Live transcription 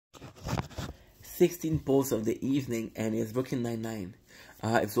16th post of the evening, and it's Brooklyn Nine-Nine.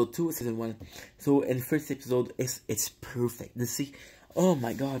 Episode 2, season 1. So in the first episode, it's perfect. Oh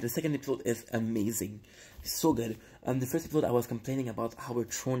my god, the second episode is amazing. So good. The first episode I was complaining about how we're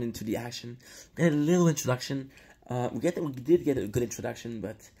thrown into the action. We get a little introduction. We did get a good introduction,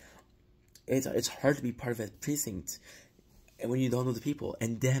 but it's hard to be part of a precinct when you don't know the people.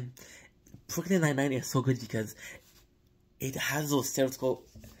 And then Brooklyn Nine-Nine is so good because it has those stereotypical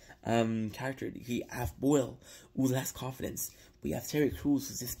characters. We have Boyle, who lacks confidence. We have Terry Crews,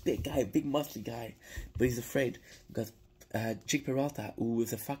 who's this big guy, big muscly guy, but he's afraid. We got Jake Peralta, who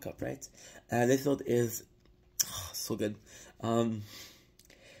is a fuck up, right? This episode is so good. We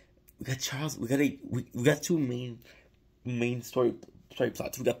got Charles. We got two main story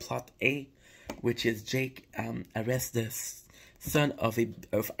plots. We got plot A, which is Jake arrests the son of a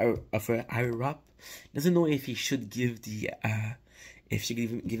higher up. Doesn't know if he should give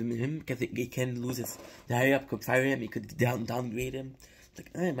give him because he can lose the higher up could fire him. He could downgrade him. It's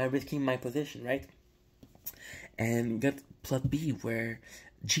like, am I risking my position, right? And we got plot B where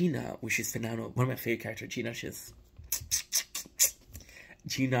Gina, which is phenomenal, one of my favorite characters.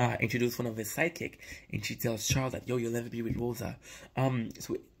 Gina introduced one of his sidekick, and she tells Charles that, yo, you'll never be with Rosa. And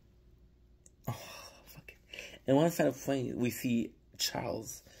one side of funny, we see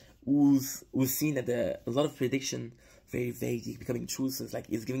Charles, who's seen that a lot of prediction very vague, becoming true. So it's like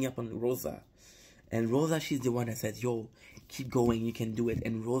he's giving up on Rosa, and Rosa, she's the one that says, yo, keep going, you can do it.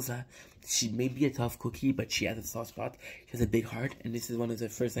 And Rosa, she may be a tough cookie, but she has a soft spot. She has a big heart, and this is one of the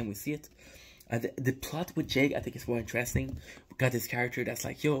first time we see it. The plot with Jake, I think, is more interesting. We got this character that's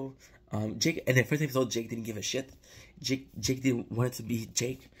like, yo, Jake. In the first episode, Jake didn't give a shit. Jake didn't want it to be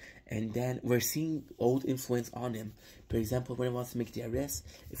Jake. And then we're seeing old influence on him. For example, when he wants to make the arrest,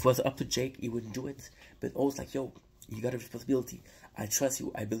 if it was up to Jake, he wouldn't do it. But O's like, yo, you got a responsibility. I trust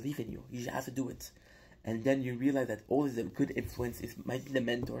you. I believe in you. You have to do it. And then you realize that O is a good influence. It might be the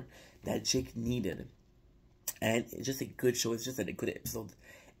mentor that Jake needed. And it's just a good show. It's just a good episode.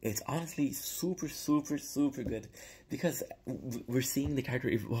 It's honestly super, super, super good. Because we're seeing the character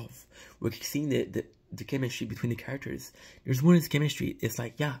evolve. We're seeing the chemistry between the characters. There's more in this chemistry. It's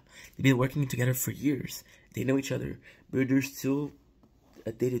like, yeah, they've been working together for years. They know each other. But there's still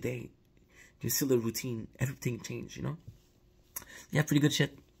a day-to-day. There's still a routine. Everything changed, you know? Yeah, pretty good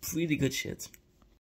shit. Pretty good shit.